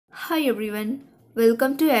Hi everyone,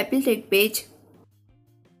 welcome to Apple Tech page.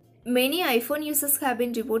 Many iPhone users have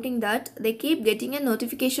been reporting that they keep getting a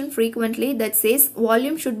notification frequently that says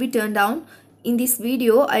volume should be turned down. In this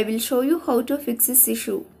video, I will show you how to fix this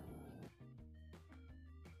issue.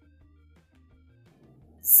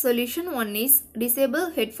 Solution 1 is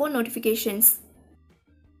disable headphone notifications.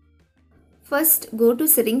 First, go to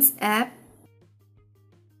Settings app.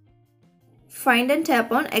 Find and tap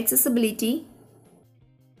on Accessibility.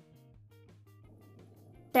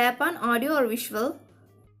 Tap on Audio or Visual.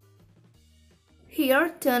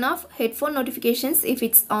 Here, turn off headphone notifications if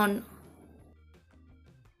it's on.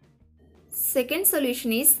 Second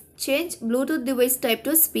solution is change Bluetooth device type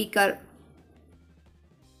to speaker.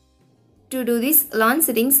 To do this, launch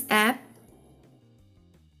Settings app.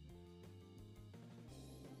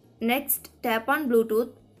 Next, tap on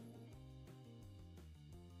Bluetooth.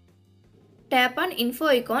 Tap on info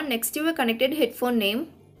icon next to your connected headphone name.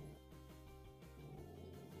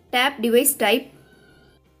 Tap device type.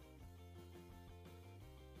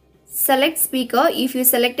 Select speaker if you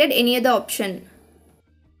selected any other option.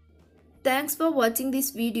 Thanks for watching this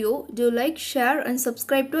video. Do like, share and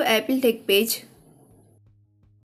subscribe to Apple Tech page.